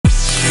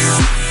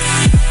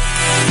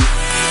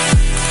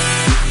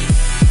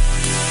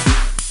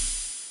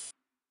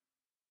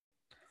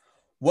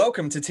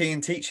Welcome to Tea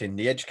and Teaching,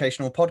 the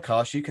educational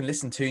podcast you can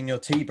listen to in your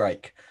tea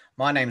break.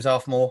 My name's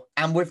Arthur,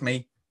 and with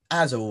me,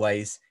 as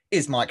always,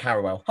 is Mike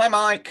Harrowell. Hi,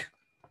 Mike.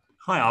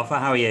 Hi, Arthur.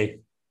 How are you?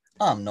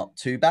 I'm not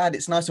too bad.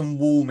 It's nice and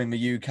warm in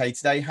the UK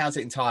today. How's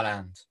it in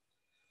Thailand?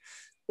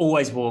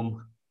 Always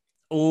warm,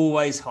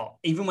 always hot.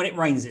 Even when it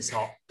rains, it's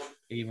hot.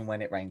 Even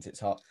when it rains,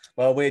 it's hot.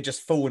 Well, we're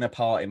just falling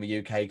apart in the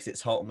UK because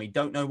it's hot and we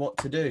don't know what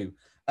to do.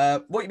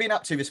 What have you been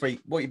up to this week?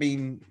 What have you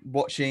been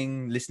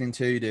watching, listening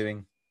to,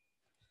 doing?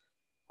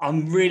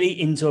 I'm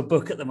really into a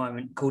book at the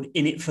moment called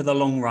In It for the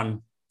Long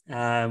Run,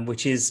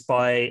 which is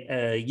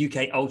by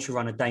UK ultra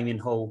runner Damien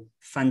Hall.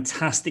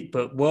 Fantastic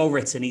book, well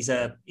written. He's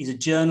a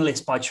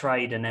journalist by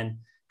trade, and then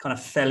kind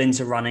of fell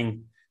into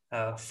running,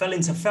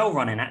 fell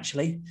running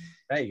actually.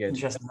 Very good.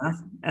 Interesting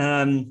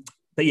enough.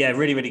 But yeah,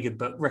 really, really good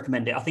book.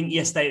 Recommend it. I think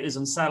yesterday it was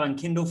on sale on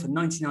Kindle for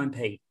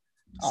 99p.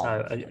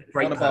 So a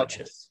great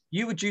purchase.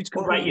 You were due to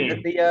complete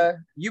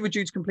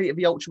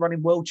the ultra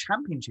running world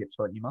championships,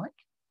 weren't you, Mike?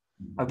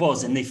 I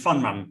was in the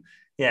fun run.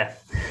 Yeah.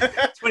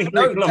 23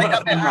 No,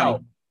 kilometer fun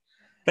run.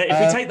 But if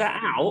we take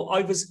that out,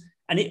 I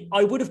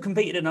would have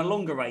competed in a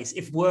longer race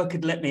if work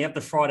had let me have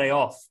the Friday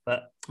off.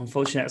 But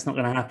unfortunately, that's not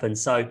going to happen.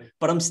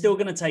 But I'm still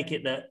going to take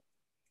it that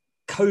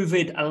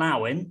COVID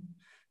allowing,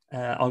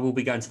 I will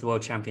be going to the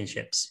world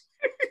championships.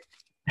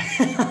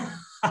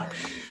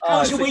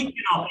 How's your week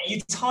been? Are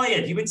you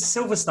tired? You went to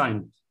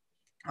Silverstone.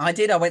 I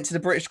did. I went to the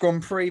British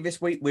Grand Prix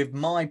this week with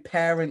my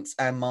parents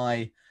and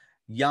my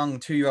young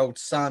 2-year-old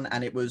son,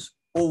 and it was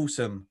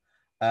awesome.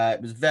 It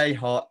was very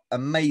hot,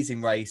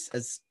 amazing race.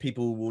 As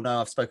people will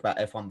know, I've spoken about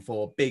F1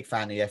 before, big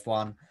fan of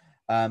F1.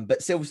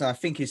 But Silverstone, I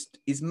think, is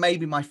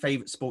maybe my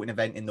favorite sporting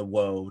event in the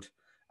world.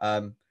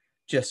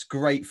 Just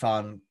great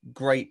fun,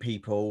 great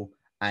people,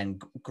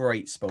 and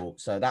great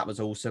sport. So that was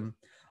awesome.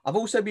 I've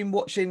also been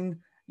watching,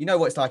 you know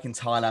what it's like in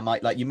Thailand,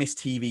 Mike, like you miss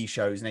TV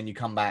shows and then you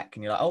come back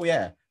and you're like, oh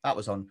yeah, that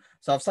was on.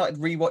 So I've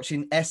started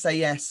rewatching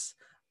SAS,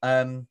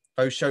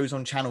 those shows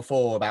on Channel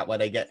 4 about where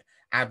they get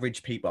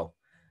average people,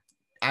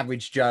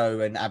 average Joe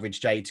and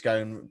average Jay to go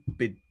and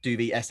do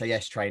the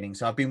SAS training.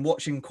 So I've been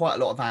watching quite a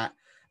lot of that,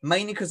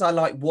 mainly because I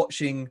like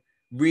watching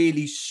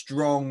really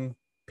strong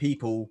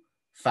people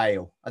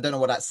fail. I don't know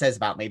what that says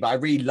about me, but I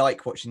really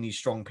like watching these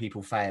strong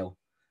people fail.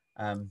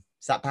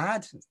 Is that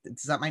bad?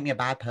 Does that make me a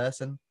bad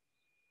person?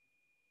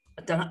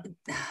 I don't know.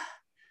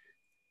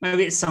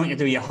 Maybe it's something to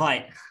do with your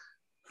height.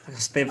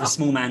 It's a bit of a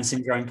small man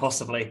syndrome,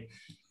 possibly.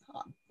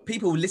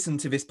 People who listen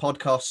to this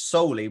podcast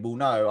solely will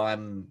know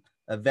I'm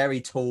a very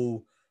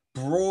tall,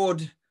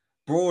 broad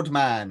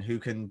man who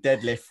can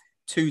deadlift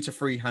 200 to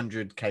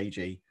 300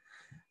 kg.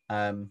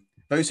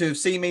 Those who have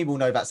seen me will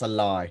know that's a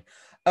lie.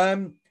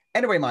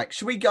 Anyway, Mike,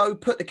 should we go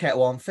put the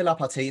kettle on, fill up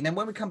our tea, and then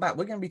when we come back,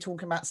 we're going to be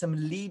talking about some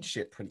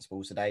leadership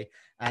principles today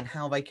and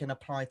how they can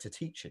apply to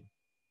teaching.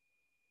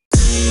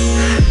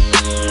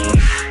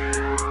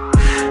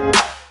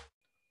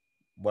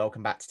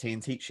 Welcome back to Tea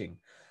and Teaching.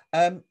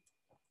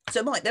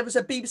 So, Mike, there was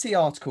a BBC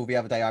article the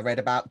other day I read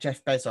about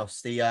Jeff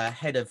Bezos, the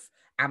head of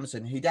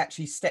Amazon, who'd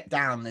actually stepped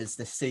down as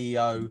the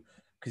CEO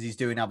because he's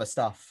doing other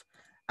stuff.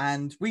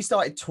 And we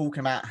started talking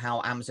about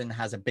how Amazon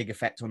has a big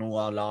effect on all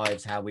our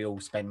lives, how we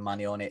all spend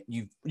money on it.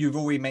 You've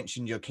already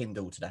mentioned your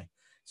Kindle today.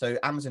 So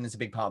Amazon is a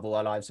big part of all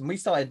our lives. And we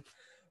started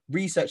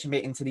researching a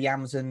bit into the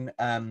Amazon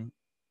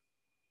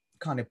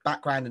kind of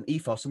background and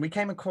ethos. And we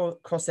came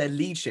across their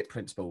leadership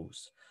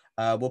principles.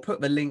 We'll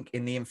put the link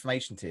in the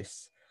information to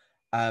this.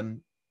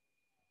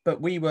 But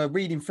we were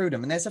reading through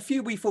them. And there's a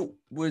few we thought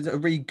was a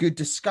really good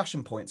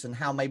discussion points and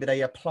how maybe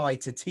they apply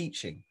to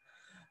teaching.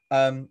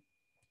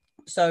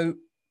 So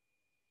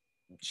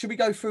should we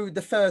go through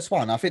the first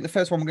one? I think the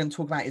first one we're going to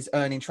talk about is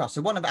earning trust.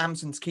 So one of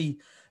Amazon's key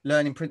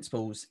learning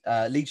principles,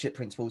 leadership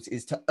principles,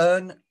 is to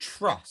earn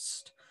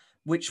trust,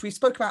 which we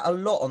spoke about a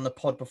lot on the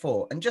pod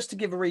before. And just to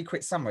give a really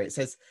quick summary, it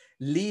says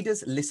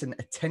leaders listen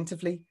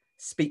attentively,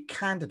 speak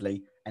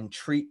candidly, and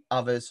treat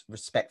others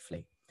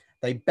respectfully.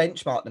 They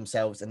benchmark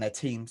themselves and their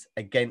teams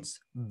against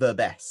the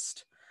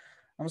best.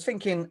 I was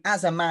thinking,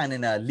 as a man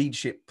in a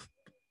leadership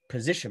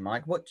position,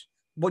 Mike, what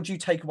do you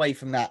take away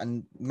from that?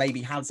 And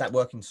maybe how does that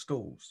work in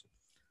schools?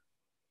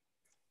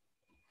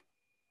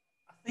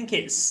 I think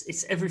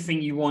it's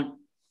everything you want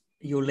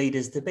your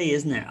leaders to be,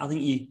 isn't it? I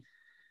think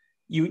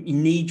you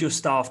need your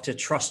staff to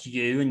trust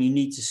you, and you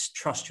need to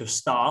trust your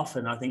staff.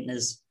 And I think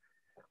there's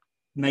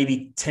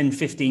maybe 10,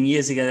 15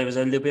 years ago, there was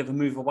a little bit of a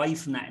move away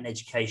from that in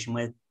education,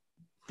 where a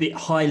bit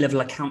high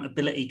level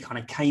accountability kind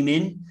of came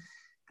in,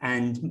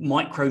 and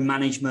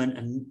micromanagement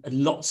and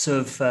lots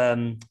of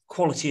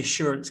quality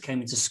assurance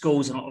came into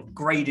schools, and a lot of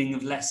grading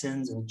of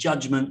lessons and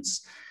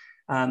judgments.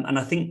 And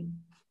I think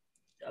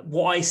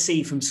what I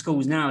see from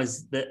schools now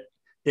is that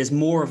there's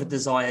more of a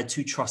desire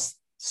to trust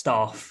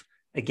staff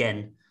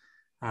again,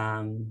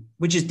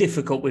 which is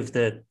difficult with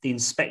the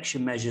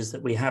inspection measures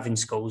that we have in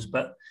schools.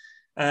 But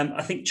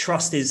I think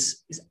trust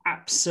is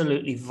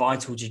absolutely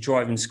vital to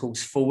driving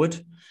schools forward.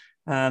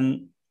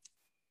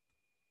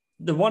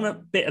 The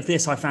one bit of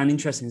this I found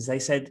interesting is they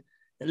said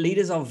that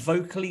leaders are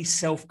vocally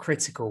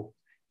self-critical,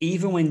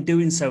 even when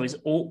doing so is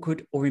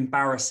awkward or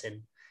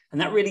embarrassing. And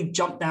that really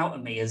jumped out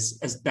at me as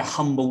the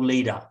humble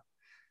leader.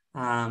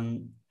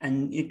 And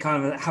it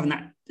kind of having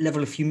that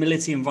level of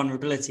humility and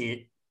vulnerability,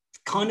 it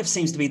kind of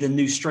seems to be the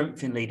new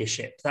strength in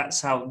leadership.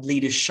 That's how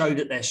leaders show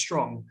that they're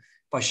strong,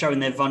 by showing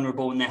they're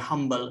vulnerable and they're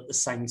humble at the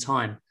same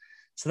time.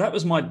 So that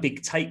was my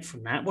big take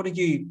from that. What did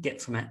you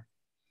get from it?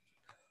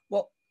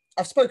 Well,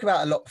 I've spoken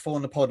about a lot before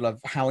on the pod of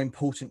how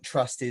important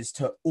trust is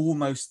to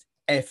almost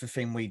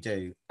everything we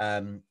do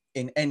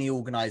in any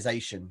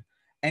organization.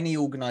 Any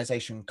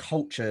organization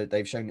culture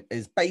they've shown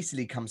is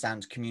basically comes down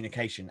to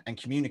communication, and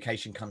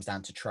communication comes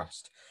down to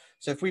trust.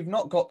 So if we've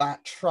not got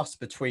that trust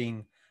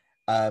between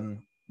the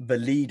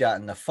leader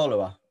and the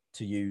follower,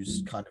 to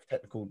use kind of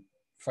technical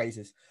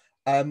phrases,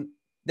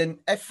 then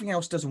everything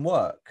else doesn't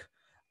work.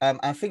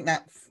 I think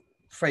that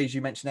phrase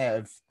you mentioned there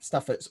of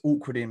stuff that's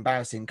awkward and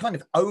embarrassing, kind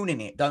of owning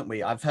it, don't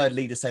we? I've heard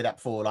leaders say that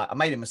before, like, I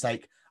made a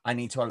mistake, I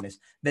need to own this.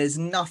 There's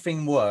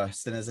nothing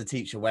worse than as a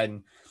teacher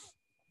when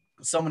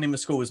someone in the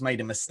school has made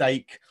a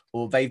mistake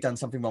or they've done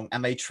something wrong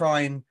and they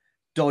try and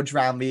dodge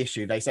around the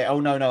issue. They say,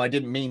 oh, no, I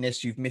didn't mean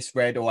this. You've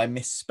misread, or I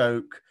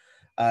misspoke.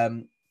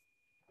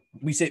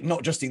 We see it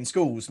not just in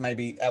schools,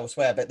 maybe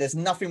elsewhere, but there's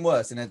nothing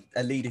worse than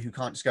a leader who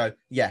can't just go,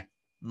 yeah,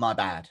 my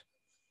bad.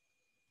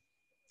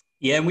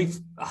 Yeah,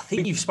 and I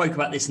think you've spoke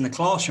about this in the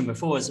classroom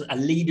before, as a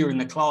leader in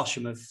the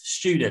classroom of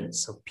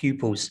students or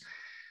pupils,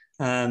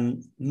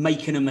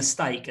 making a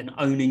mistake and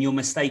owning your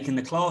mistake in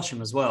the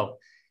classroom as well.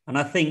 And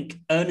I think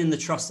earning the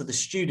trust of the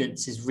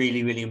students is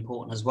really, really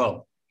important as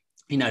well.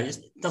 You know, it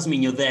doesn't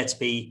mean you're there to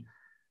be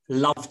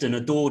loved and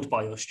adored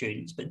by your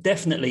students, but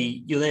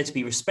definitely you're there to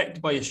be respected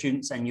by your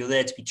students, and you're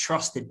there to be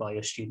trusted by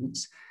your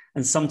students.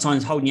 And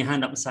sometimes holding your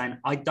hand up and saying,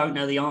 I don't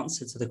know the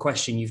answer to the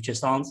question you've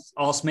just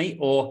asked me,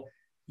 or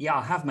yeah,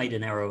 I have made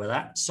an error with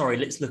that. Sorry,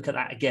 let's look at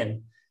that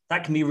again.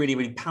 That can be really,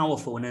 really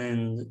powerful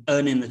in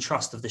earning the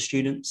trust of the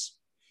students.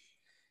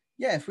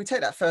 Yeah, if we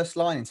take that first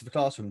line into the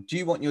classroom, do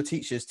you want your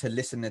teachers to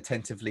listen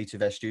attentively to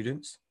their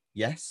students?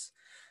 Yes.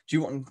 Do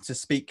you want them to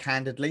speak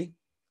candidly?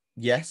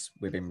 Yes,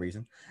 within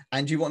reason.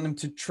 And do you want them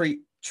to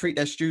treat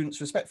their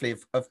students respectfully?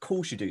 Of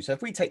course you do. So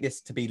if we take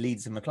this to be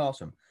leaders in the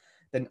classroom,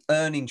 then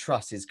earning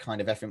trust is kind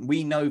of everything.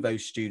 We know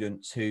those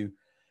students who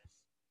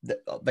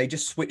they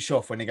just switch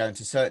off when they go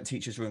into certain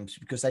teachers' rooms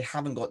because they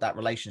haven't got that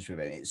relationship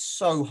with it. It's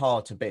so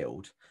hard to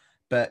build,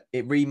 but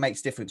it really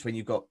makes difference when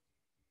you've got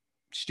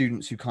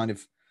students who kind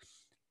of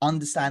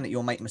understand that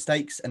you'll make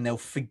mistakes and they'll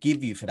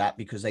forgive you for that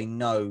because they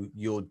know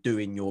you're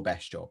doing your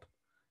best job.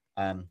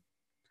 And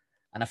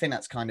I think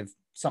that's kind of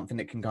something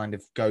that can kind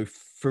of go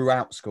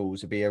throughout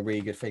schools, would be a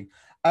really good thing.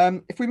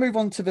 If we move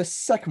on to the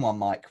second one,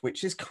 Mike,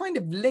 which is kind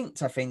of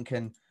linked, I think,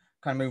 and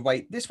kind of move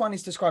away. This one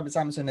is described as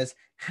Amazon as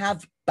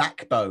have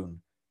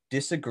backbone,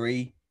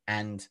 disagree,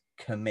 and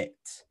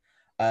commit.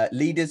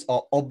 Leaders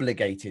are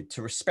obligated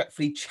to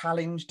respectfully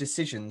challenge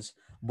decisions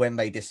when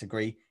they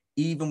disagree,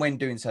 even when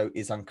doing so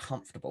is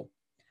uncomfortable.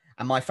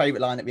 And my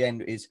favorite line at the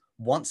end is,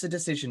 once a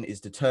decision is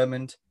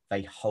determined,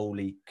 they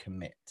wholly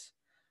commit.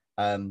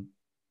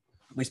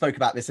 We spoke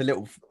about this a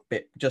little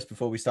bit just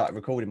before we started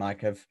recording,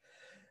 Mike, of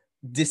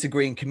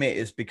disagree and commit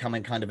is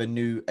becoming kind of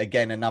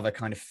another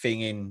kind of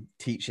thing in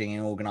teaching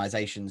in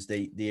organizations,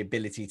 the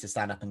ability to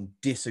stand up and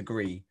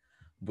disagree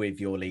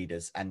with your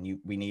leaders. And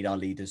we need our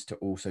leaders to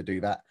also do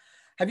that.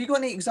 Have you got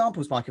any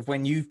examples, Mike, of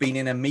when you've been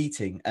in a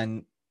meeting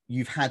and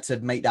you've had to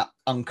make that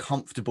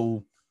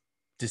uncomfortable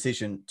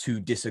decision to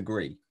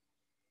disagree?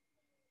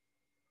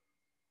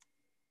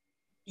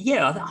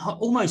 Yeah,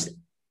 almost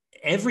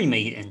every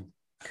meeting.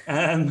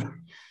 It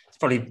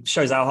probably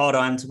shows how hard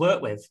I am to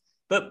work with.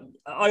 But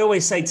I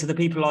always say to the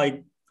people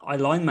I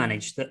line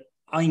manage that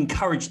I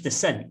encourage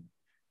dissent.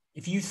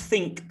 If you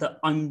think that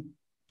I'm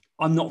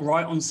not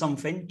right on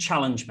something,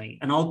 challenge me,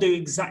 and I'll do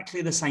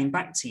exactly the same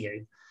back to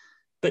you,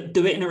 but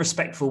do it in a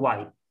respectful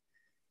way.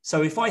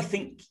 So if I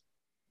think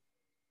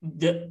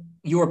that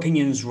your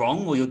opinion is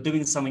wrong, or you're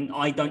doing something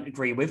I don't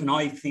agree with, and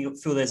I feel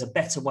there's a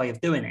better way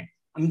of doing it,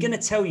 I'm going to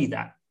tell you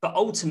that. But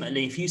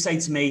ultimately, if you say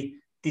to me,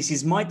 this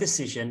is my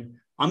decision,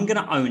 I'm going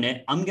to own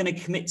it, I'm going to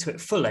commit to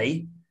it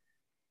fully,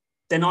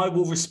 then I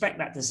will respect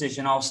that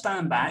decision. I'll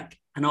stand back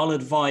and I'll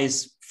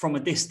advise from a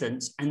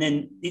distance. And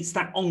then it's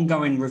that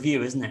ongoing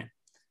review, isn't it?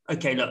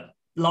 Okay, look,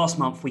 last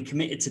month we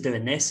committed to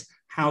doing this.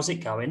 How's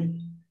it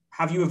going?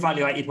 Have you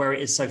evaluated where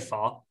it is so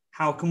far?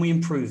 How can we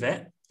improve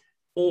it?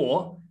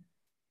 Or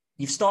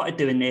you've started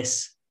doing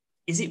this.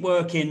 Is it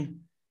working?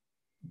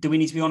 Do we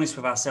need to be honest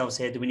with ourselves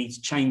here? Do we need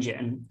to change it?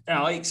 And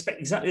I expect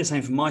exactly the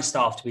same from my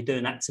staff to be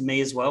doing that to me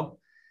as well.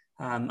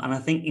 And I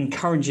think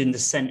encouraging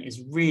dissent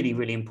is really,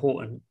 really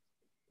important.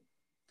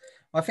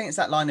 I think it's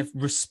that line of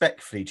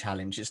respectfully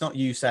challenge. It's not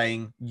you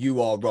saying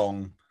you are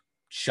wrong,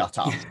 shut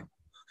up. Yeah.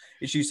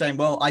 It's you saying,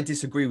 well, I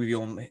disagree with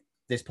you on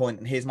this point,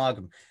 and here's my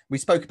argument. We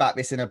spoke about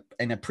this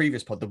in a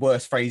previous pod, the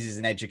worst phrases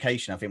in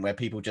education, I think, where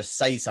people just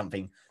say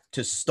something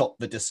to stop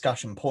the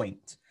discussion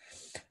point.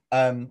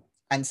 And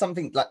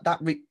something like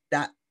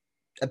that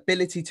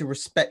ability to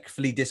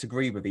respectfully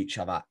disagree with each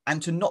other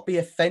and to not be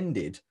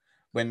offended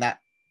when that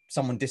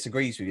someone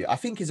disagrees with you, I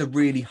think is a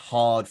really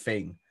hard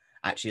thing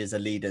actually as a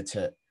leader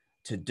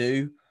to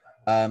do.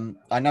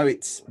 I know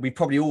we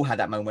probably all had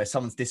that moment where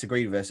someone's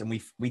disagreed with us and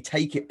we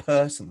take it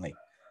personally,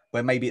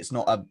 where maybe it's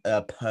not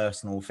a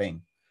personal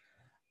thing.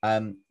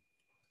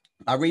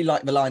 I really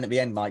like the line at the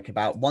end, Mike,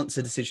 about once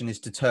a decision is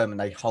determined,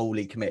 they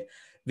wholly commit.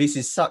 This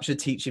is such a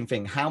teaching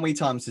thing. How many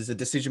times has a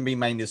decision been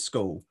made in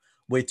school?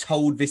 We're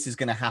told this is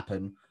going to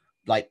happen.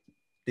 Like,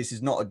 this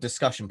is not a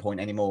discussion point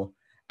anymore.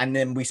 And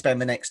then we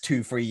spend the next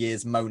 2-3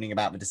 years moaning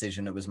about the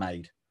decision that was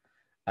made.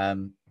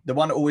 The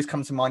one that always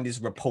comes to mind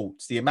is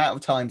reports. The amount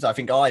of times I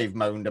think I've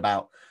moaned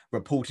about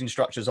reporting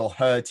structures or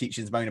heard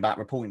teachers moan about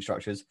reporting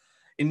structures,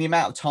 in the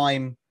amount of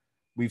time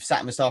we've sat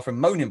in the staff room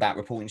moaning about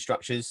reporting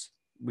structures,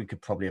 we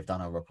could probably have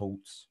done our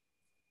reports.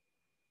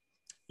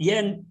 Yeah,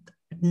 and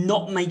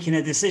not making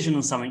a decision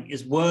on something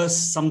is worse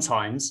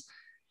sometimes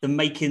than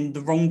making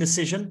the wrong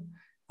decision.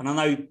 And I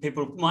know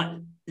people might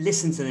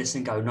listen to this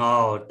and go,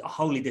 no, I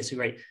wholly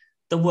disagree.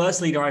 The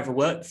worst leader I ever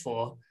worked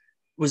for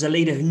was a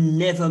leader who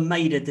never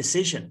made a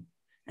decision,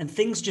 and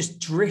things just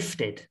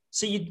drifted.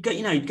 So you'd go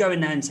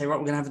in there and say, right,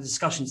 we're going to have a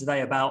discussion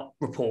today about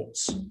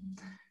reports.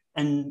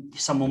 And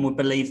someone would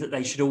believe that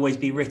they should always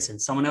be written.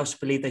 Someone else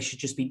would believe they should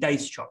just be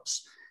data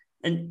chops.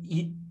 And,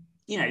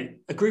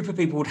 a group of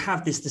people would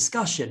have this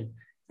discussion.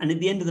 And at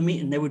the end of the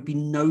meeting, there would be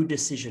no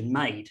decision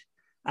made.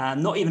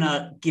 Not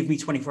even give me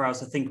 24 hours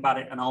to think about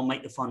it and I'll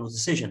make the final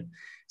decision.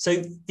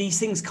 So these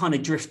things kind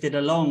of drifted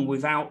along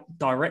without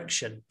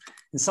direction.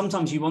 And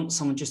sometimes you want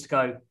someone just to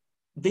go,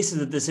 this is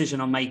the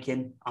decision I'm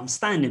making. I'm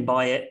standing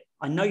by it.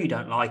 I know you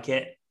don't like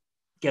it.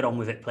 Get on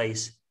with it,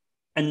 please.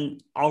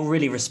 And I'll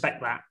really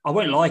respect that. I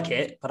won't like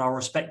it, but I'll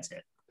respect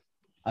it.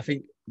 I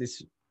think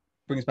this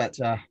brings back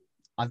to,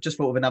 I've just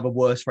thought of another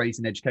worse phrase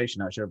in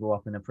education, actually, I brought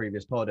up in a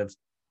previous pod of,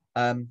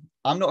 I'm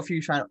not a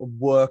huge fan of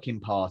working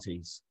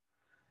parties.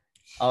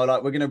 Oh,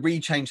 like, we're going to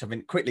rechange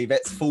something quickly.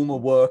 Let's form a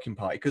working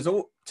party. Because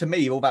to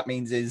me, all that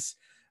means is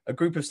a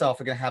group of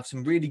staff are going to have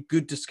some really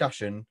good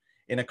discussion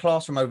in a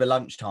classroom over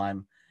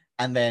lunchtime,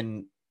 and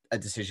then a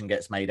decision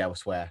gets made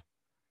elsewhere.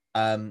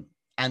 And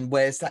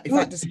where's that?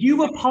 You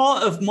were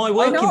part of my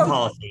working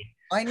party.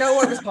 I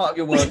know I was part of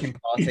your working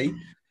party.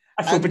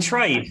 I feel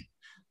betrayed.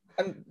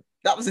 And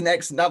that was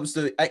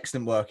the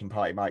excellent working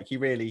party, Mike. You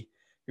really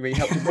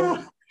helped.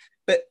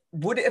 But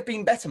would it have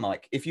been better,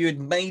 Mike, if you had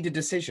made a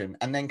decision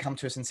and then come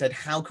to us and said,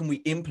 how can we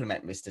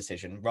implement this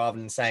decision, rather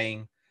than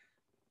saying,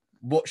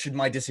 what should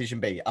my decision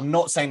be? I'm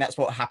not saying that's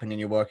what happened in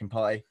your working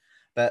party,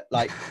 but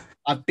like,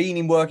 I've been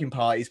in working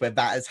parties where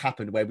that has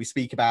happened, where we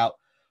speak about,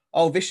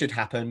 oh, this should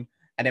happen.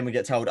 And then we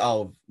get told,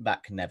 oh,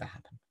 that can never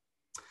happen.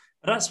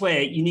 But that's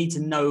where you need to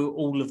know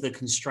all of the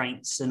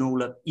constraints and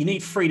you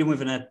need freedom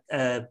within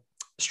a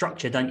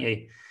structure, don't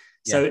you?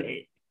 Yeah. So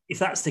if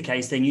that's the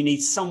case, then you need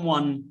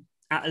someone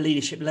at a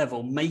leadership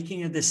level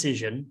making a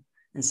decision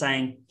and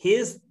saying,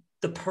 here's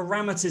the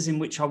parameters in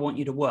which I want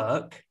you to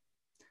work.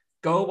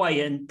 Go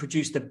away and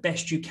produce the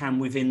best you can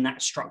within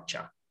that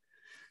structure.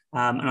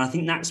 And I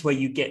think that's where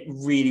you get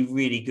really,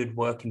 really good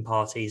working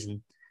parties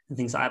and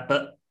things like that.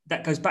 But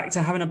that goes back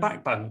to having a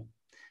backbone.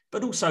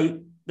 But also,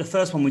 the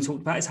first one we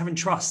talked about is having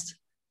trust.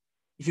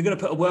 If you're going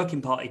to put a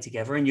working party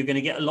together and you're going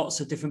to get lots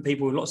of different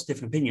people with lots of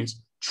different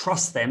opinions,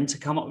 trust them to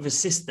come up with a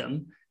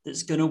system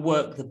that's going to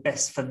work the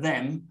best for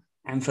them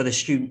and for the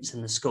students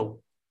in the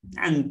school.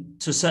 And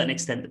to a certain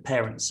extent, the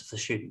parents of the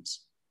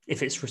students,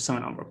 if it's for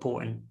something I'm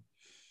reporting.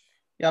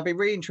 Yeah, I'd be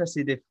really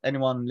interested if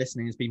anyone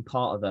listening has been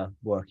part of a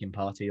working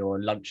party or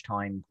a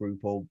lunchtime group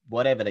or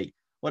whatever they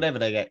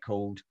get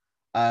called,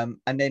 and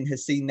then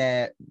has seen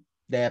their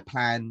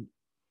plan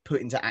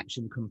put into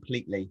action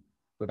completely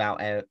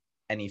without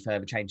any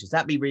further changes.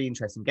 That'd be really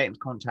interesting. Get into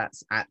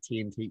contacts at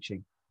TN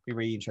Teaching. Be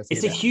really interesting.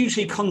 It's a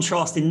hugely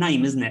contrasting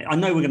name, isn't it? I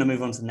know we're going to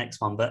move on to the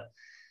next one, but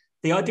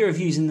the idea of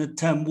using the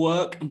term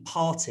work and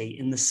party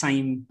in the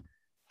same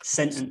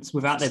sentence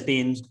without there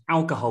being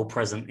alcohol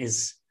present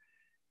is,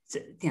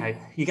 you're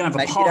going to have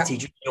a party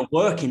during your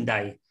working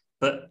day,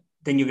 but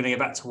then you're going to go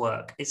back to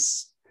work.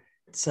 It's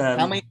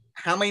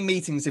how many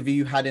meetings have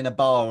you had in a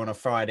bar on a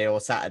Friday or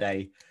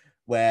Saturday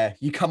where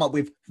you come up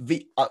with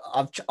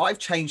I've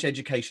changed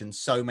education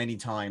so many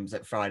times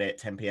at Friday at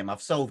 10 p.m.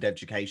 I've solved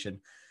education,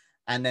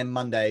 and then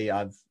Monday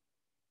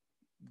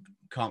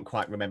can't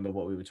quite remember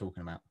what we were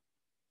talking about.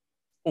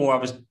 Or I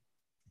was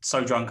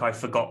so drunk I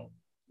forgot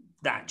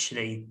that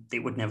actually it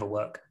would never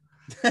work.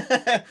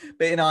 But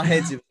in our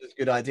heads, it was a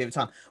good idea at the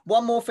time.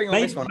 One more thing on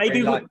this one.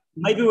 Maybe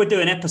we'll do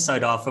an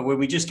episode after where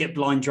we just get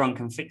blind drunk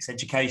and fix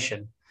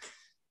education.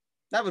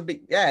 That would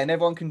be, yeah, and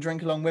everyone can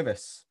drink along with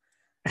us.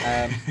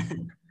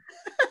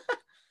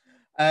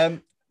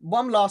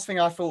 One last thing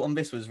I thought on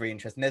this was really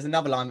interesting. There's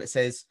another line that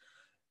says,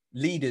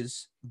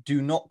 leaders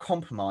do not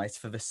compromise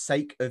for the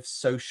sake of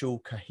social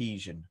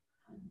cohesion.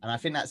 And I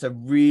think that's a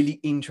really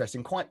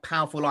interesting, quite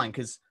powerful line,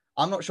 because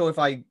I'm not sure if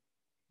I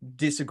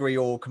disagree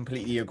or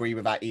completely agree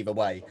with that either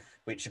way,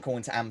 which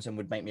according to Amazon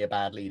would make me a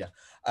bad leader.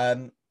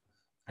 I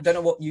don't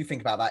know what you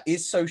think about that.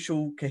 Is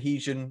social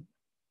cohesion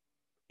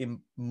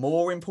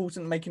more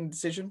important than making a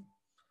decision?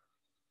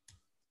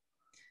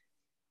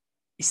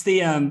 It's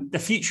the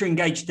Future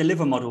Engage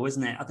Deliver model,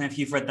 isn't it? I don't know if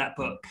you've read that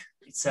book.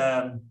 it's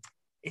a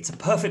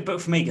perfect book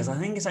for me because I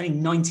think it's only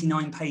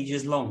 99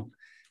 pages long.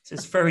 So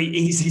it's very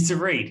easy to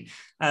read.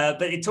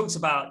 But it talks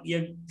about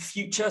your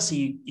future. So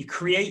you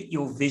create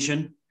your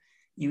vision,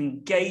 you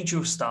engage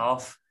your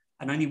staff,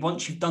 and only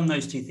once you've done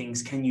those two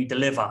things can you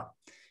deliver.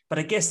 But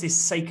I guess this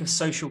sake of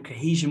social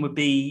cohesion would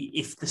be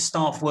if the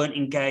staff weren't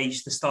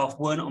engaged, the staff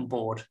weren't on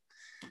board.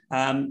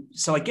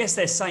 So I guess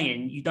they're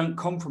saying you don't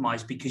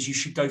compromise because you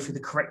should go through the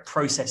correct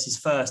processes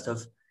first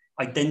of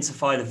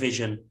identify the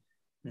vision,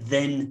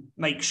 then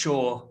make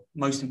sure,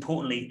 most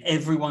importantly,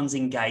 everyone's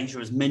engaged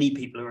or as many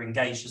people are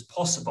engaged as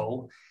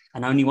possible.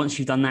 And only once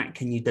you've done that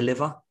can you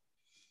deliver.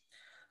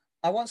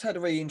 I once heard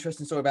a really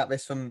interesting story about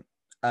this from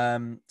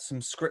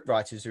some script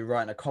writers who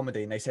write a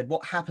comedy. And they said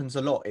what happens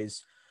a lot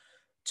is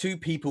two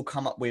people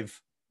come up with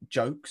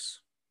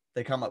jokes.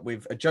 They come up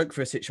with a joke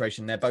for a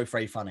situation. They're both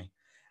very funny.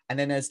 And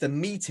then as the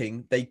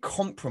meeting, they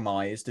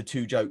compromise the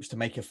two jokes to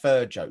make a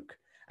third joke.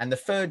 And the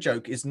third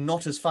joke is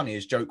not as funny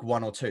as joke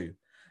 1 or 2.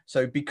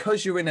 So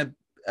because you're in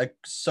a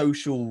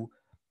social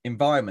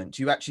environment,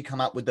 you actually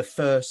come up with the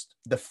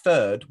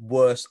third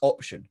worst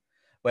option.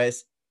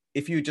 Whereas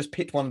if you just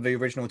picked one of the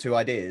original 2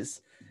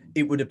 ideas,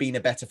 it would have been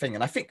a better thing.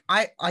 And I think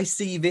I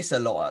see this a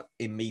lot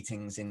in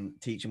meetings in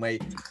teaching where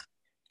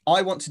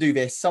I want to do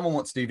this, someone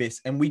wants to do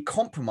this, and we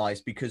compromise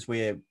because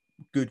we're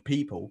good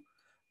people,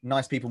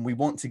 nice people, and we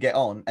want to get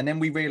on. And then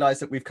we realize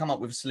that we've come up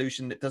with a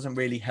solution that doesn't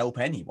really help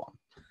anyone.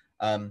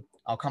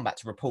 I'll come back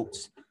to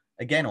reports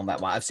again on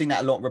that one. I've seen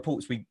that a lot in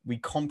reports. We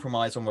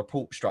compromise on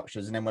report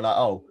structures and then we're like,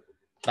 oh,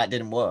 that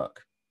didn't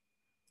work.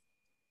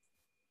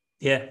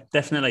 Yeah,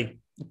 definitely.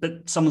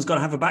 But someone's got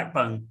to have a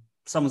backbone.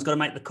 Someone's got to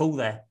make the call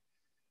there.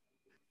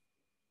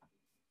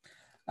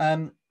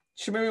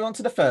 Should we move on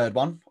to the third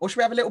one? Or should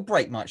we have a little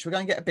break, Mike? Should we go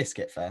and get a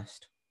biscuit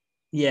first?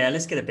 Yeah,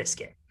 let's get a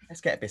biscuit.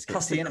 Let's get a biscuit.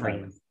 Custard See you in a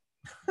cream.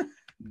 moment.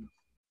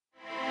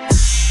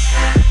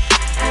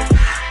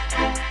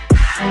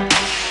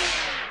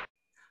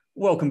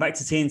 Welcome back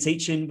to Tea and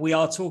Teaching. We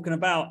are talking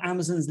about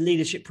Amazon's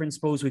leadership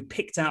principles. We've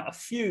picked out a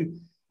few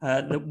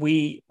that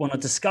we want to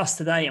discuss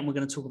today, and we're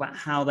going to talk about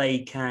how they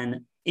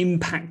can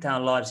impact our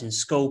lives in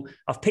school.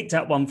 I've picked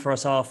out one for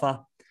us, Arthur,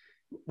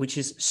 which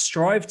is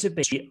strive to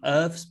be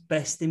Earth's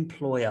best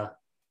employer.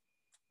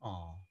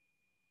 Oh,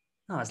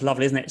 it's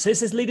lovely, isn't it? So it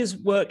says leaders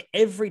work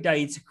every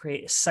day to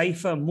create a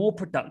safer, more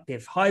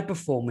productive,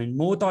 high-performing,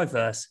 more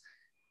diverse,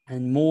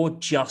 and more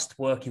just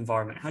work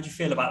environment. How do you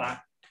feel about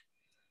that?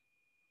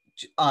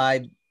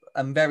 I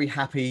am very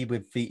happy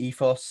with the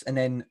ethos, and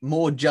then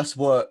more just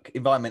work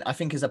environment. I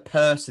think as a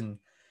person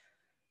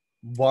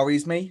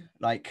worries me,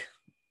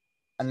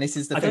 and this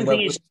is the thing.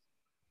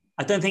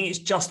 I don't think it's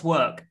just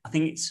work. I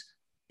think it's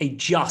a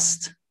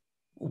just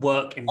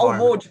work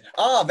environment.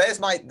 There's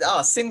my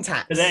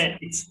syntax. There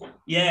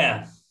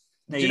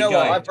you go.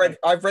 What?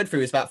 I've read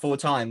through this about 4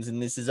 times,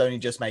 and this has only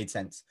just made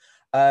sense.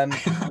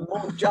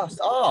 More just.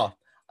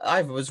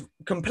 I was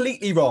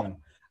completely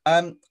wrong.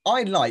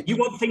 You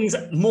want things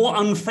more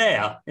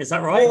unfair, is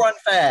that right?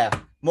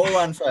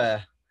 More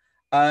unfair.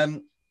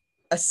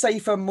 A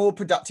safer, more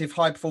productive,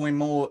 high-performing,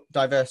 more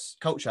diverse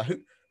culture.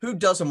 Who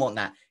doesn't want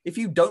that? If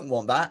you don't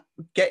want that,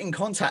 get in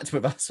contact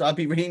with us. I'd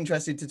be really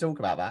interested to talk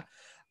about that.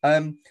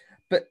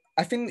 But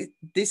I think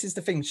this is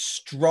the thing.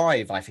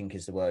 Strive, I think,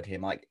 is the word here,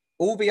 Mike.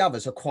 All the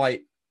others are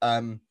quite,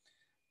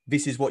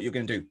 this is what you're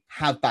going to do.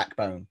 Have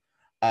backbone.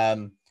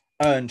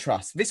 Earn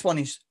trust. This one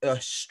is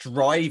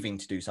striving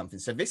to do something.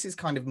 So this is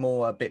kind of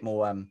a bit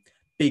more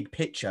big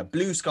picture.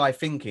 Blue sky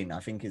thinking,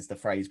 I think, is the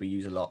phrase we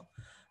use a lot.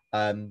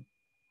 And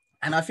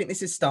I think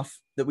this is stuff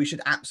that we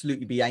should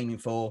absolutely be aiming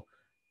for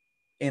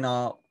in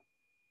our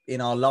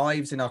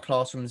lives, in our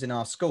classrooms, in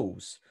our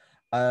schools.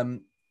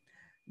 The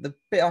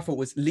bit I thought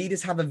was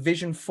leaders have a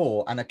vision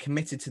for and are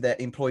committed to their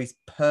employees'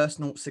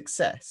 personal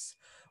success,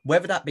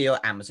 whether that be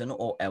at Amazon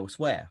or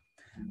elsewhere.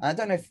 I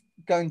don't know if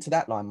going to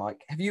that line,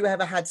 Mike, have you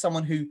ever had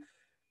someone who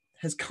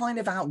has kind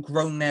of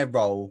outgrown their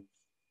role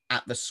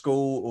at the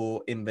school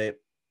or in the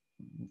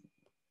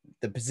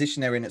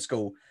position they're in at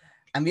school,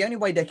 and the only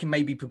way they can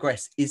maybe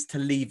progress is to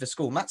leave the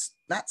school? And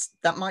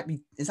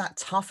is that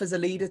tough as a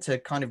leader to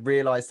kind of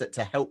realize that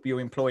to help your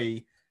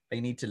employee,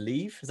 they need to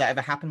leave? Has that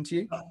ever happened to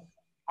you?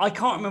 I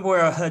can't remember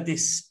where I heard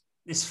this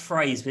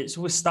phrase, but it's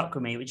always stuck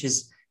with me, which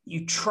is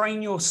you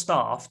train your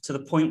staff to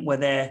the point where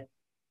they're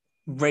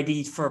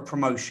ready for a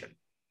promotion,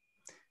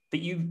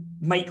 but you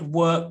make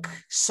work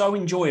so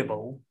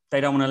enjoyable they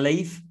don't want to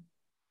leave.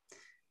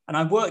 And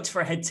I worked for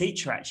a head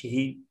teacher,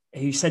 actually,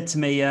 who said to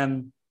me,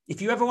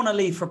 if you ever want to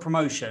leave for a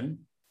promotion,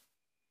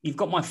 you've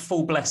got my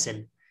full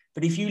blessing.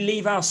 But if you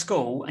leave our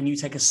school and you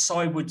take a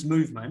sideways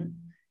movement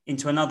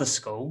into another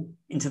school,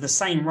 into the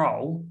same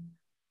role,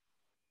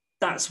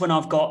 that's when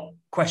I've got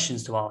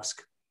questions to ask.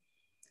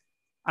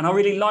 And I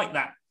really like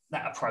that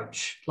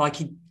approach.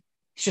 It's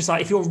just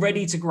like, if you're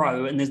ready to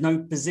grow and there's no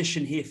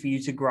position here for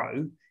you to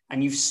grow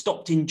and you've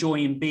stopped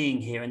enjoying being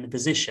here in the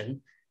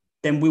position,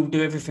 then we'll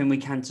do everything we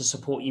can to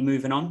support you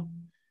moving on.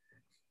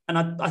 And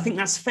I think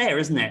that's fair,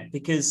 isn't it?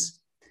 Because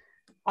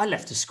I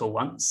left a school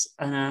once,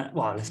 and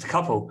well, I left a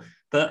couple,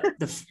 but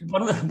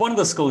one of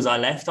the schools I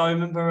left, I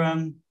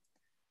remember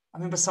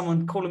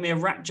someone calling me a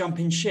rat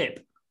jumping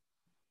ship,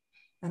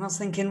 and I was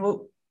thinking,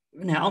 well,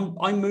 now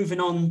I'm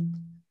moving on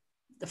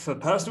for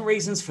personal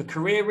reasons, for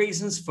career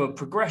reasons, for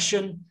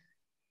progression.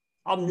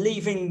 I'm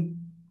leaving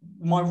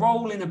my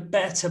role in a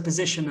better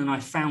position than I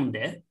found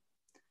it.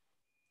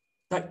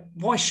 Like,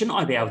 why shouldn't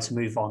I be able to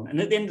move on?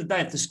 And at the end of the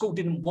day, if the school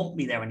didn't want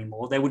me there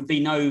anymore, there would be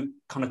no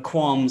kind of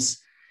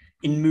qualms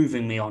in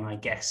moving me on, I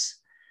guess.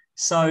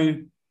 So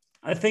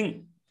I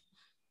think,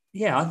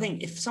 I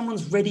think if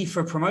someone's ready for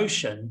a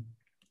promotion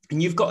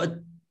and you've got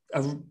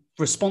a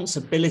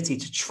responsibility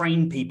to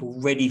train people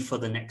ready for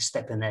the next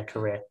step in their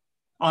career,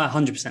 I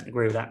 100%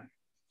 agree with that.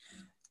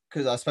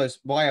 Because I suppose,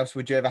 why else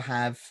would you ever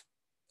have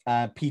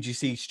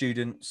PGC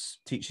students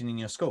teaching in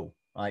your school?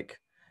 Like,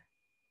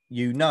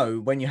 you know,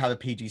 when you have a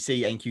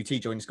PGC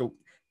NQT join school,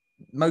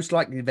 most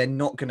likely they're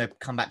not going to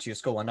come back to your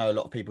school. I know a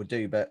lot of people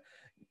do, but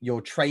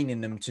you're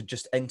training them to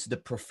just enter the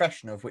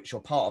profession of which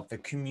you're part of, the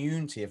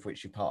community of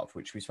which you're part of,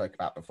 which we spoke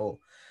about before.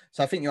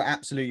 So I think you're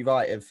absolutely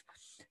right.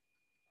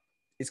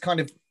 It's kind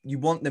of, you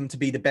want them to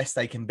be the best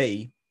they can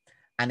be.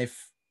 And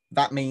if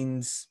that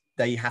means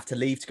they have to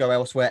leave to go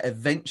elsewhere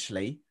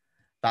eventually,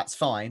 that's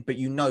fine. But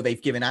you know,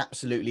 they've given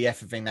absolutely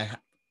everything they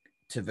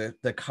to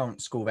the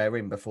current school they're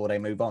in before they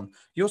move on.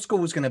 Your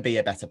school is going to be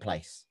a better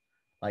place.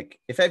 Like,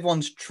 if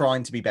everyone's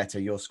trying to be better,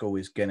 your school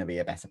is going to be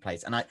a better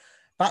place. And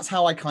that's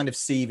how I kind of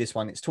see this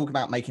one. It's talk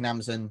about making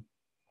Amazon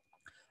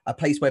a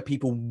place where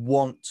people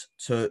want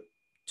to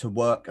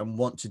work and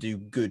want to do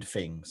good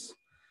things.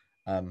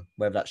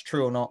 Whether that's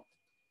true or not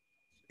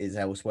is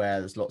elsewhere.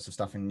 There's lots of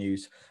stuff in the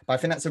news, but I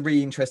think that's a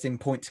really interesting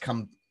point to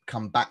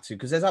come back to,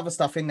 because there's other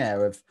stuff in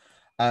there of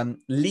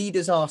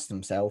leaders ask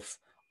themselves,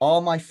 are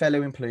my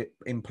fellow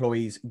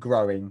employees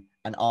growing,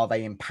 and are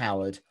they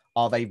empowered?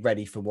 Are they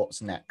ready for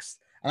what's next?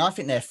 And I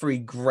think they're three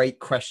great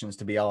questions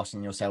to be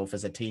asking yourself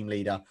as a team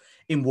leader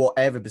in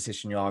whatever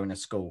position you are in a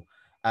school.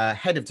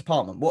 Head of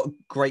department, what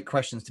great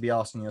questions to be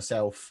asking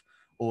yourself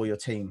or your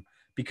team.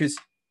 Because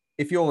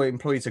if your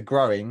employees are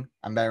growing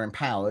and they're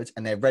empowered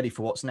and they're ready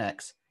for what's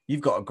next,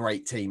 you've got a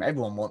great team.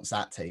 Everyone wants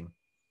that team.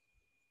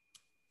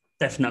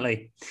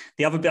 Definitely.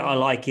 The other bit I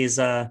like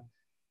is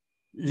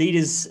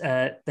leaders,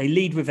 they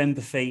lead with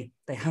empathy,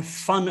 they have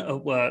fun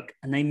at work,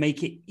 and they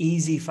make it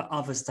easy for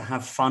others to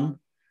have fun.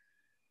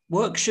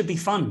 Work should be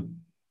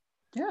fun.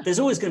 Yeah. There's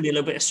always going to be a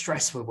little bit of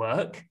stress with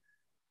work.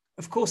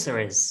 Of course there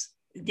is.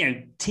 You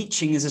know,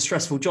 teaching is a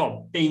stressful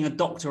job. Being a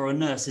doctor or a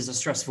nurse is a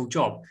stressful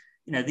job.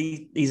 You know,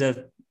 these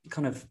are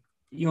kind of,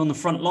 you're on the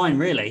front line,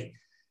 really.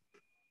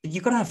 But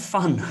you've got to have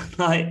fun.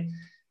 Like,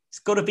 it's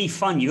got to be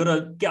fun. You've got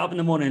to get up in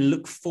the morning and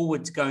look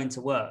forward to going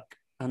to work.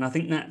 And I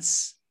think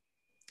that's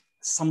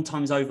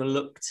sometimes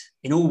overlooked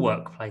in all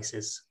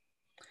workplaces.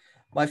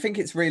 Well, I think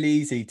it's really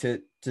easy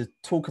to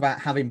talk about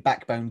having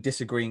backbone,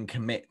 disagree and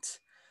commit,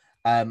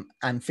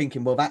 and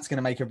thinking, well, that's going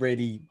to make a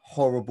really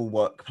horrible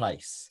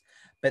workplace.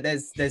 But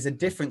there's a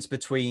difference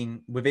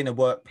between within a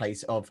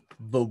workplace of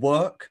the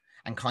work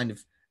and kind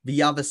of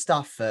the other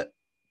stuff that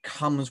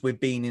comes with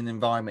being in an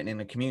environment in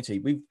a community.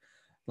 We've,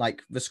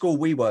 like the school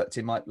we worked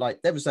in,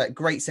 like there was that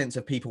great sense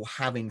of people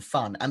having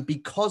fun, and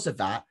because of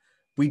that,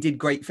 we did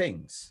great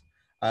things.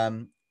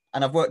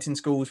 And I've worked in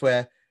schools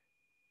where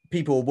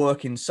people are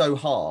working so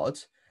hard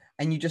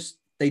and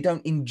they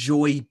don't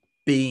enjoy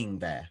being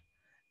there.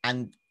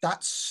 And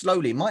that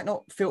slowly might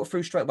not filter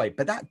through straight away,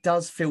 but that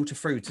does filter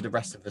through to the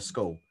rest of the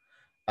school.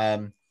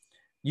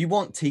 You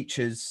want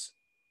teachers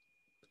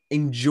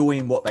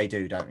enjoying what they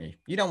do, don't you?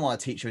 You don't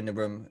want a teacher in the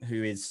room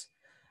who is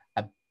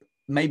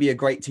maybe a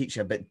great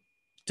teacher, but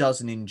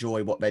doesn't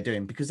enjoy what they're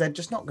doing, because they're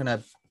just not going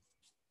to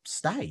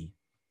stay.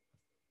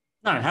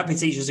 No, happy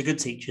teachers are good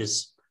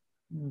teachers,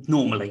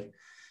 normally.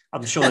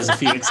 I'm sure there's a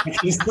few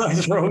exceptions to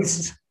those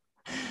rules.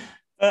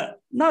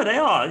 But no, they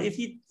are. If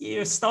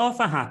your staff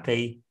are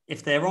happy,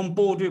 if they're on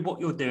board with what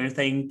you're doing, if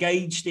they're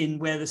engaged in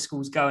where the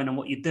school's going and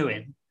what you're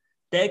doing,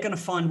 they're going to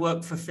find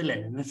work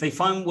fulfilling. And if they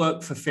find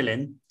work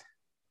fulfilling,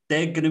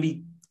 they're going to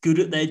be good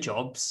at their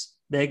jobs.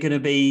 They're going to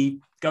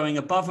be going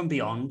above and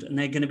beyond, and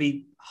they're going to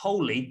be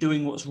wholly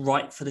doing what's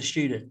right for the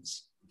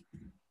students.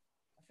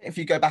 If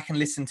you go back and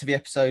listen to the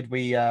episode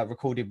we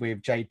recorded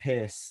with Jade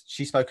Pierce,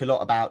 she spoke a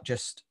lot about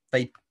just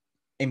they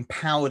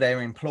empower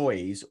their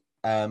employees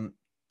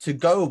to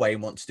go away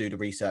and want to do the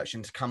research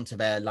and to come to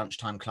their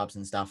lunchtime clubs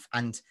and stuff.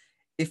 And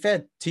if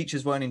their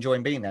teachers weren't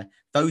enjoying being there,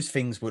 those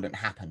things wouldn't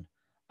happen.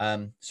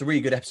 It's a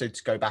really good episode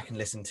to go back and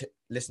listen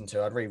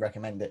to. I'd really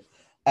recommend it.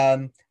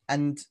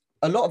 And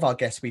a lot of our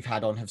guests we've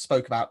had on have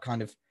spoke about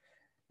kind of,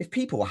 if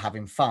people are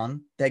having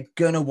fun, they're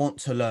going to want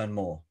to learn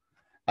more.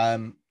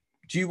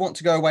 Do you want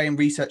to go away and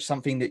research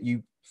something that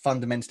you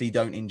fundamentally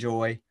don't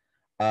enjoy?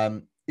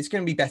 It's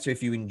going to be better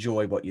if you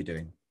enjoy what you're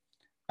doing.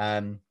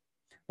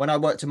 When I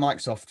worked at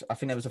Microsoft, I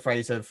think there was a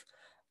phrase of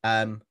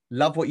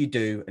love what you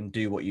do and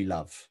do what you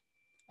love,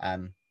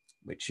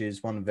 which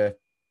is one of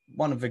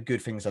the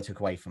good things I took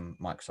away from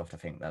Microsoft. I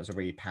think that was a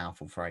really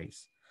powerful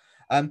phrase.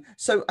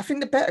 So I think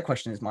the better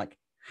question is, Mike,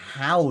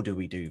 how do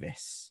we do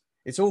this?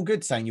 It's all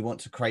good saying you want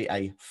to create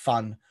a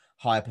fun,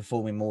 higher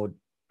performing, more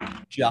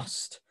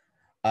just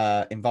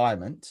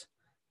environment.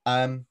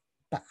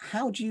 But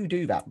how do you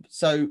do that?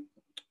 So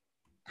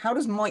how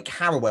does Mike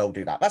Harrowell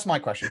do that? That's my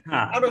question.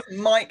 How does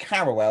Mike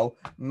Harrowell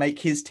make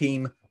his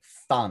team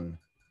fun?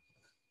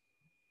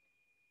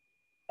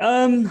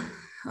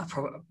 That's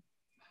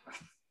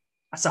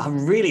a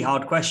really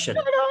hard question.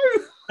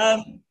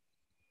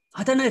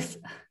 I don't know if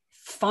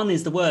fun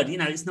is the word.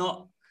 It's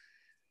not.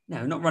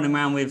 Not running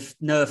around with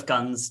Nerf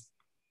guns,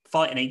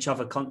 fighting each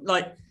other.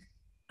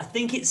 I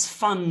think it's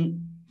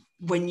fun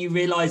when you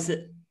realise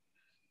that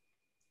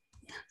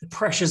the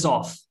pressure's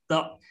off.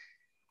 That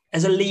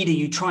as a leader,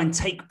 you try and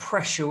take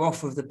pressure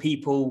off of the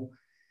people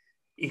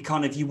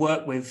you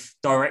work with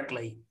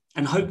directly,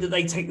 and hope that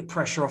they take the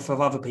pressure off of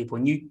other people.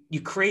 And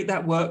you create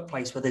that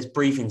workplace where there's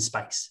breathing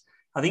space.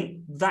 I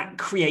think that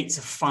creates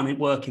a fun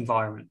work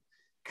environment,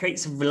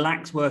 creates a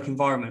relaxed work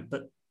environment,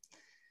 but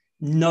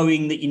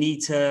knowing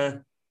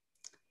that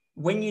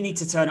when you need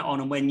to turn it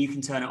on and when you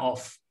can turn it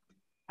off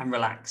and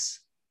relax.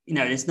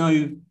 There's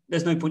no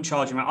point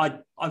charging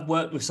around. I've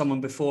worked with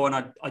someone before,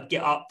 and I'd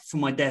get up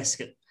from my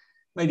desk at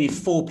maybe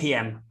 4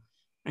 p.m.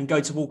 and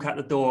go to walk out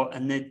the door,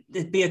 and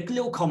there'd be a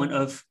little comment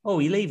of, "Oh,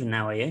 you're leaving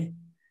now, are you?"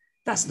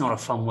 That's not a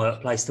fun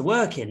workplace to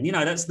work in.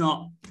 That's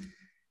not.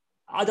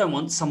 I don't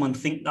want someone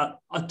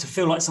to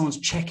feel like someone's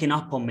checking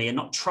up on me and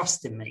not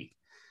trusting me.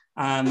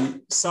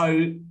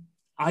 So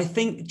I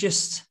think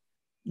just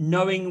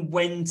knowing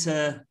when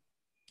to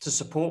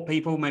support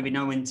people, maybe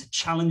knowing to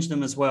challenge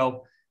them as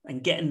well,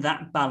 and getting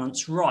that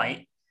balance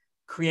right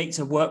creates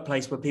a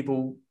workplace where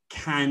people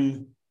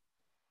can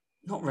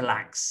not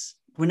relax.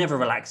 We're never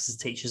relaxed as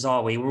teachers,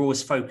 are we? We're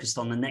always focused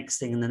on the next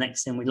thing and the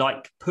next thing. We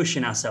like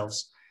pushing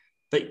ourselves,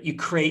 but you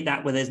create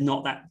that where there's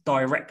not that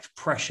direct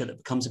pressure that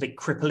becomes a bit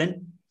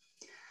crippling.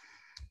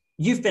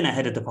 You've been a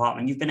head of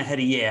department, you've been a head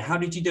of year. How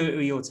did you do it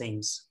with your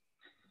teams?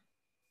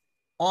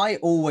 I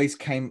always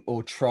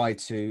tried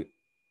to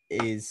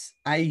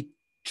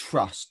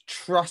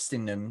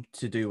trusting them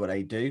to do what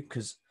they do,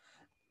 because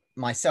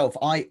myself,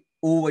 I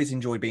always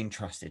enjoy being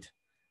trusted.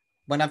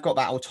 When I've got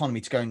that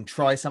autonomy to go and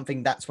try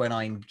something, that's when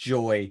I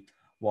enjoy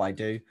what I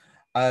do.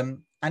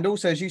 And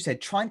also, as you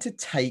said, trying to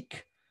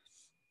take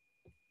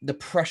the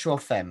pressure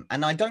off them.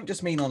 And I don't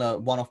just mean on a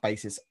one-off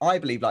basis. I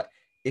believe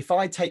if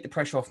I take the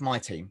pressure off my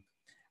team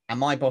and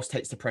my boss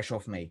takes the pressure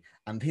off me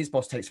and his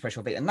boss takes the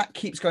pressure off it, and that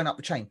keeps going up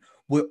the chain,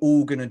 we're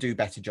all going to do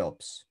better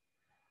jobs.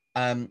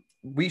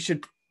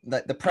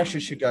 The pressure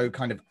should go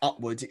kind of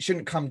upwards. It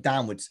shouldn't come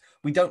downwards.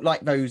 We don't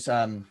like those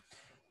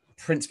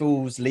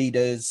principals,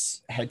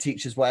 leaders, head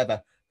teachers,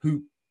 whatever,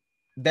 who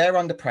they're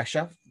under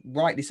pressure,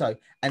 rightly so,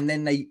 and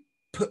then they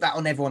put that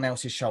on everyone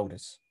else's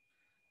shoulders.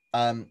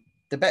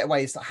 The better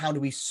way is how do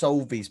we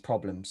solve these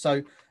problems?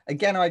 So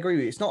again, I agree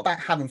with you. It's not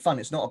about having fun.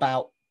 It's not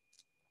about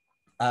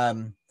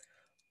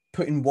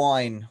putting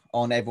wine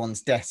on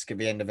everyone's desk at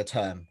the end of a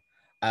term,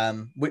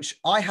 which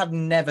I have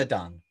never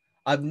done.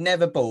 I've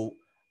never bought,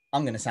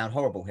 I'm going to sound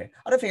horrible here,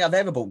 I don't think I've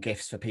ever bought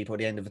gifts for people at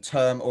the end of a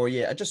term or a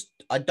year.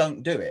 I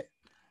don't do it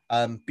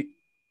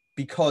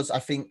because I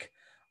think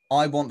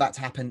I want that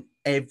to happen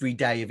every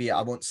day of the year.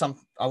 I want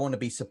to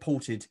be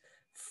supported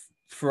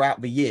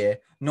throughout the year,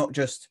 not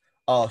just,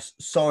 "Oh,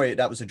 sorry,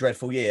 that was a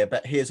dreadful year,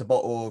 but here's a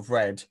bottle of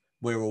red.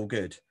 We're all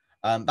good."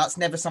 That's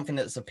never something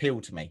that's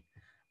appealed to me.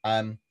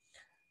 I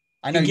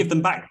know you give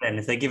them back then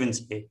if they're given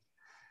to you.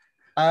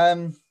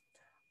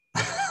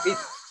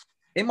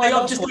 In my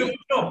last school,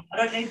 I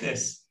don't need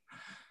this.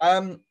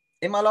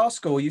 In my last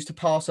school, I used to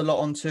pass a lot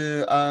on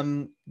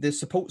to the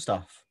support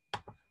staff,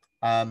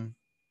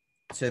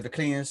 to the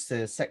cleaners, to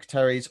the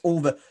secretaries,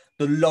 all the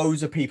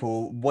loads of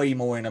people way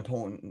more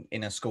important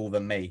in a school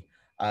than me.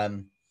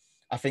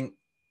 I think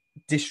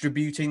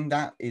distributing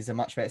that is a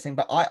much better thing,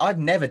 but I've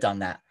never done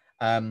that.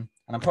 And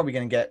I'm probably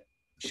going to get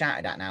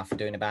shouted at now for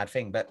doing a bad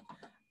thing, but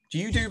do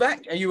you do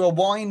that? Are you a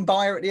wine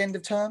buyer at the end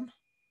of term?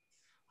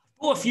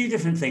 Well, a few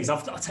different things.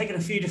 I've taken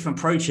a few different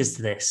approaches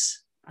to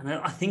this. And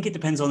I think it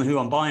depends on who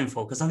I'm buying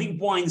for, because I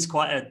think wine's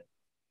quite a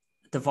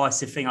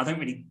divisive thing. I don't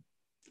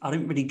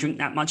really drink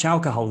that much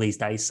alcohol these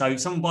days. So if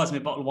someone buys me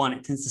a bottle of wine,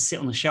 it tends to sit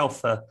on the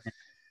shelf for a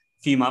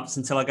few months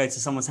until I go to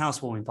someone's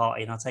housewarming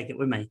party and I'll take it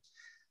with me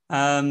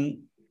and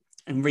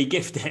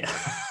re-gift it.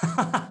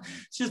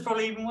 Which is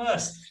probably even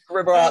worse.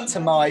 River out to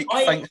Mike.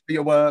 Thanks for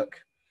your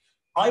work.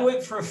 I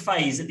went for a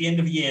phase at the end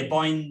of the year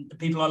buying the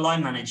people I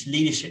line manage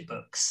leadership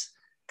books,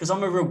 because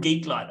I'm a real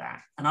geek like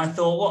that. And I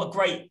thought, what a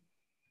great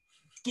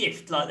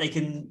gift. Like, they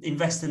can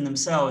invest in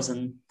themselves.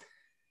 And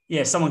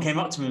yeah, someone came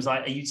up to me and was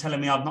like, "Are you telling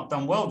me I've not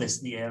done well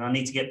this year and I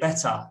need to get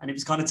better?" And it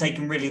was kind of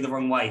taken really the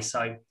wrong way.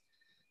 So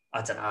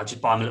I don't know, I'll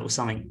just buy them a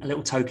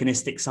little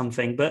tokenistic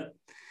something. But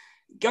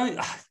going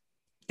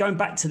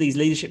back to these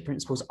leadership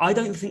principles, I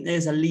don't think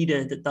there's a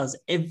leader that does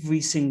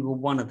every single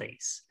one of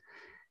these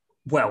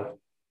well.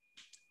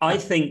 I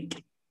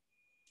think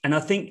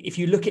if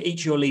you look at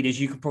each of your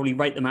leaders, you could probably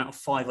rate them out of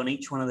 5 on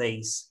each one of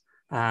these.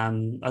 I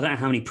don't know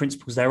how many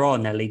principles there are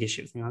in their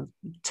leadership thing,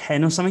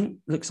 10 or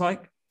something, looks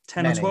like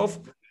 10 or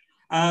 12.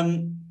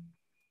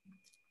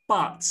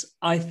 But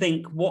I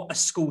think what a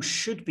school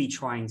should be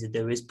trying to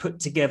do is put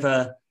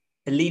together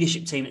a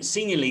leadership team,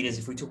 senior leaders,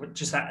 if we talk about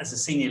just that as a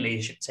senior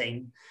leadership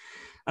team,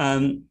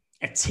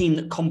 a team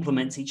that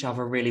complements each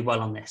other really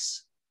well on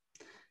this.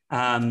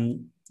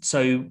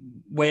 So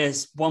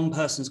whereas one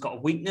person's got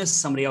a weakness,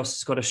 somebody else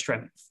has got a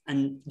strength.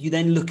 And you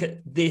then look at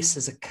this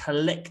as a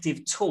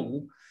collective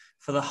tool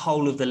for the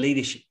whole of the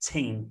leadership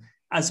team,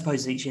 as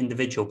opposed to each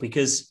individual,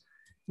 because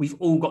we've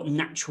all got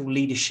natural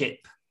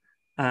leadership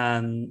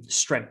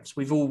strengths.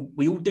 We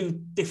all do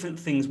different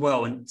things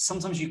well. And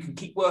sometimes you can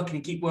keep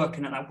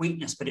working at that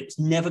weakness, but it's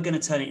never going to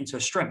turn it into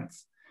a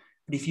strength.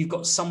 But if you've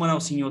got someone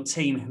else in your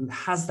team who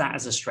has that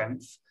as a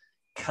strength,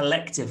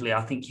 collectively,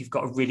 I think you've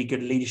got a really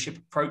good leadership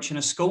approach in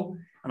a school,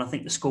 and I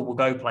think the school will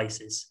go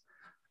places.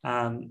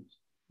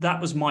 That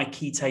was my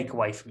key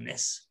takeaway from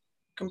this.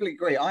 Completely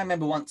agree. I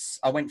remember once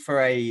I went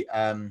for a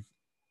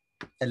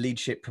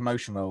leadership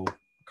promotion role. I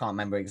can't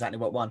remember exactly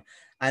what one.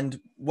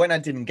 And when I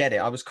didn't get it,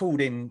 I was called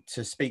in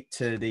to speak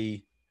to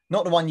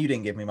not the one you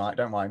didn't give me, Mike,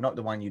 don't worry, not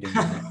the one you didn't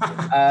give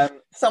me,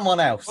 someone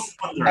else.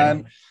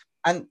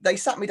 And they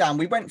sat me down.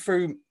 We went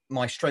through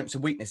my strengths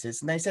and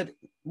weaknesses, and they said,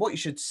 what you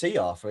should see,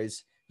 Arthur,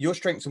 is your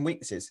strengths and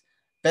weaknesses.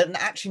 They're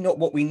actually not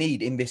what we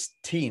need in this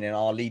team, in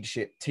our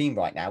leadership team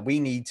right now. We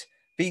need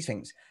these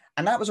things.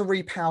 And that was a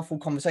really powerful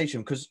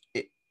conversation, because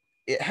it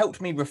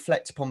helped me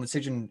reflect upon the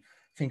decision,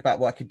 think about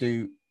what I could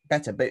do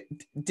better, but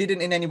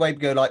didn't in any way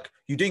go like,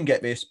 you didn't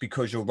get this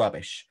because you're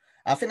rubbish.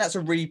 I think that's a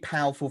really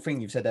powerful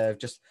thing you've said.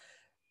 Just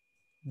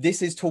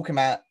this is talking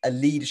about a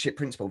leadership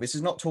principle. This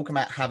is not talking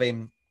about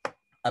having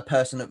a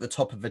person at the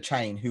top of the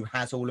chain who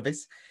has all of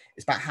this.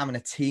 It's about having a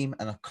team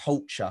and a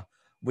culture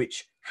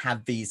which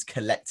have these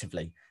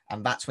collectively.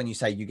 And that's when you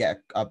say you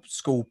get a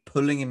school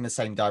pulling in the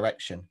same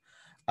direction.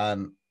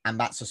 And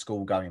that's a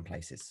school going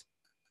places.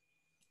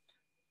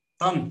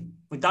 Done.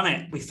 We've done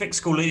it. We fixed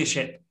school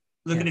leadership.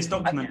 Look at this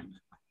document.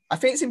 I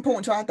think it's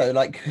important to add, though,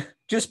 like,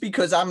 just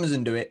because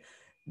Amazon do it,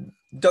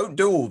 don't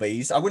do all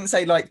these. I wouldn't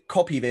say like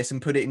copy this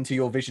and put it into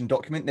your vision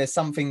document. There's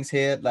some things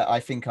here that I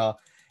think are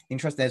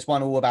interesting. There's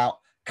one all about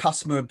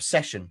customer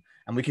obsession,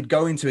 and we could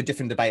go into a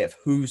different debate of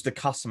who's the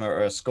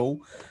customer at a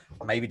school,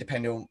 maybe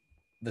depending on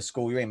the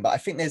school you're in. But I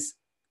think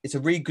it's a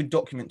really good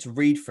document to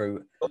read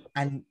through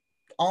and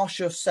ask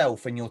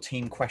yourself and your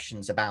team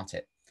questions about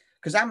it,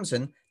 because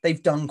Amazon,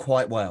 they've done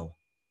quite well.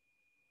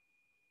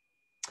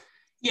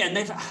 Yeah, and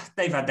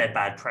they've had their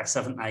bad press,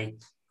 haven't they?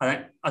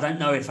 I don't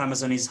know if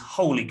Amazon is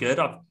wholly good.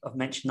 I've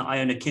mentioned that I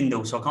own a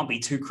Kindle, so I can't be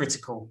too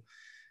critical.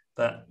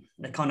 But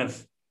they're kind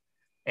of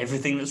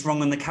everything that's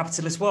wrong in the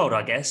capitalist world,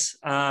 I guess.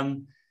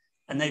 And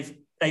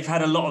they've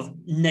had a lot of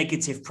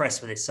negative press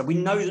for this. So we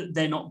know that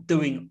they're not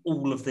doing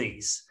all of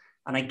these.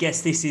 And I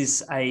guess this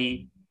is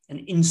an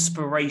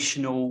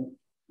inspirational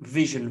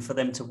vision for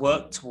them to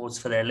work towards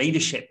for their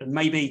leadership. And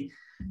maybe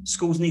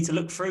schools need to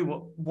look through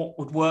what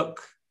would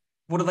work.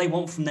 What do they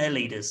want from their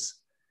leaders?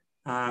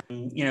 I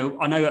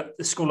know at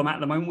the school I'm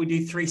at the moment, we do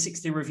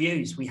 360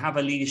 reviews. We have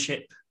a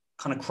leadership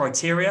kind of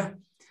criteria.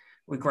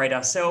 We grade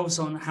ourselves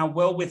on how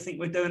well we think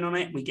we're doing on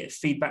it. We get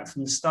feedback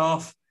from the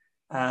staff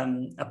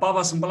above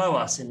us and below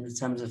us in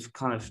terms of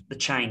kind of the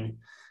chain.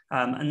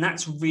 And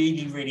that's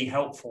really, really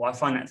helpful. I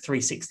find that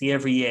 360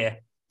 every year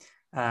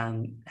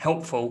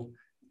helpful,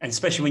 and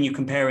especially when you're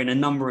comparing a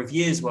number of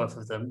years worth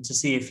of them to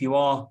see if you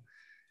are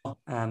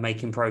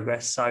making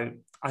progress. So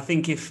I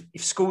think if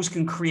schools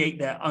can create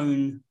their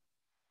own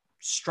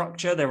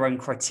structure, their own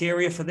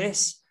criteria for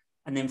this,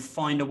 and then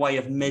find a way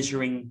of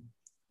measuring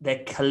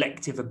their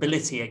collective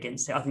ability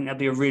against it, I think that'd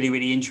be a really,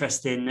 really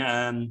interesting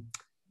kind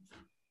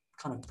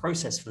of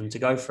process for them to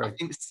go through.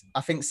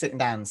 I think sitting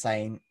down and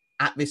saying,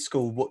 at this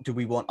school, what do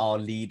we want our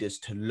leaders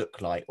to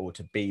look like or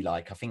to be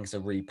like? I think it's a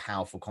really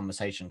powerful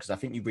conversation, because I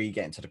think you really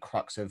get into the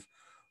crux of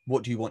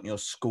what do you want your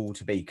school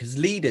to be? Because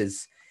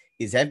leaders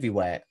is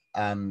everywhere.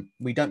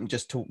 We don't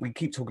just talk, we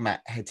keep talking about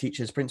head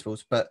teachers,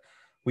 principals, but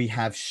we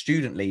have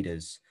student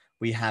leaders.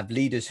 We have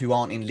leaders who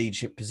aren't in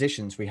leadership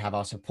positions. We have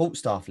our support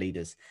staff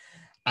leaders.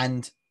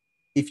 And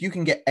if you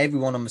can get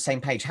everyone on the same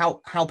page,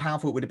 how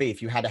powerful would it be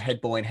if you had a head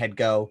boy and head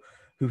girl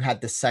who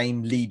had the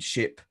same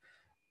leadership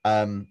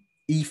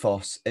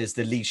ethos as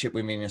the leadership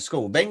women in a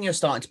school? Then you're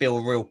starting to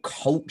build a real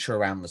culture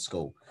around the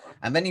school.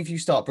 And then if you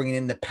start bringing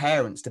in the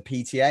parents, the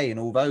PTA and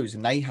all those,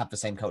 and they have the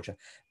same culture,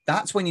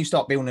 that's when you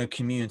start building a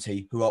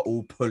community who are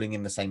all pulling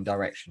in the same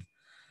direction.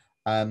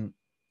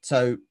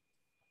 So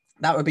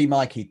that would be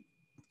my key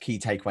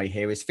takeaway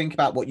here, is think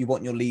about what you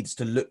want your leaders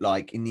to look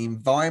like in the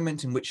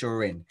environment in which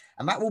you're in.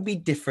 And that will be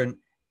different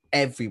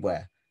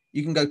everywhere.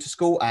 You can go to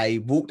school A,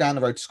 walk down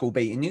the road to school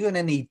B, and you're going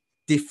to need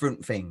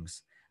different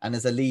things. And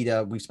as a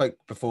leader, we spoke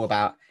before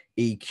about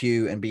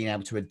EQ and being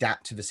able to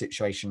adapt to the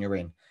situation you're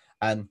in.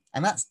 And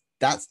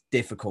that's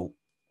difficult.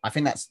 I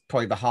think that's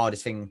probably the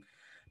hardest thing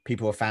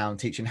people have found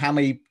teaching. How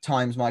many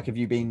times, Mike, have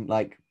you been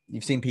like,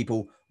 you've seen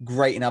people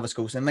great in other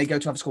schools and they go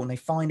to other school and they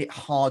find it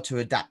hard to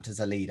adapt as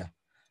a leader?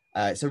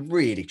 It's a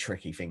really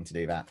tricky thing to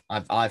do that.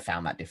 I've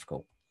found that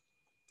difficult.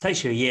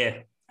 Takes you a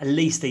year, at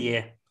least a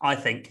year, I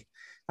think.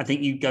 I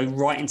think you go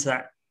right into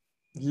that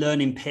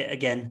learning pit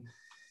again.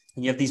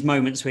 And you have these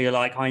moments where you're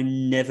like,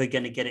 I'm never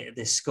going to get it at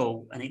this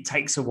school. And it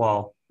takes a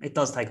while. It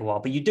does take a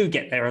while, but you do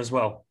get there as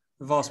well.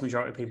 The vast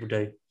majority of people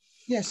do.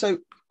 Yeah, so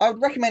I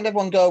would recommend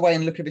everyone go away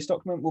and look at this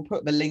document. We'll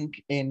put the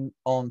link in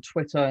on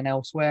Twitter and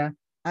elsewhere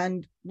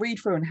and read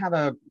through and have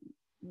a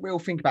real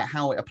think about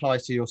how it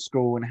applies to your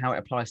school and how it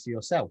applies to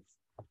yourself.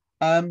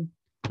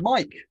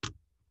 Mike,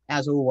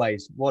 as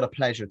always, what a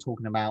pleasure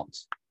talking about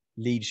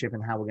leadership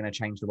and how we're going to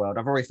change the world.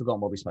 I've already forgotten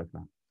what we spoke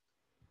about.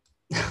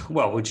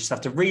 Well, we'll just have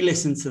to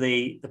re-listen to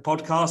the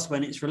podcast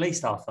when it's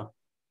released, Arthur.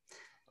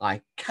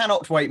 I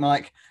cannot wait,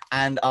 Mike,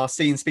 and I'll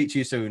see and speak to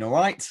you soon, all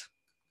right?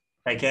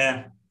 Take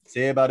care.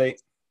 See you, buddy.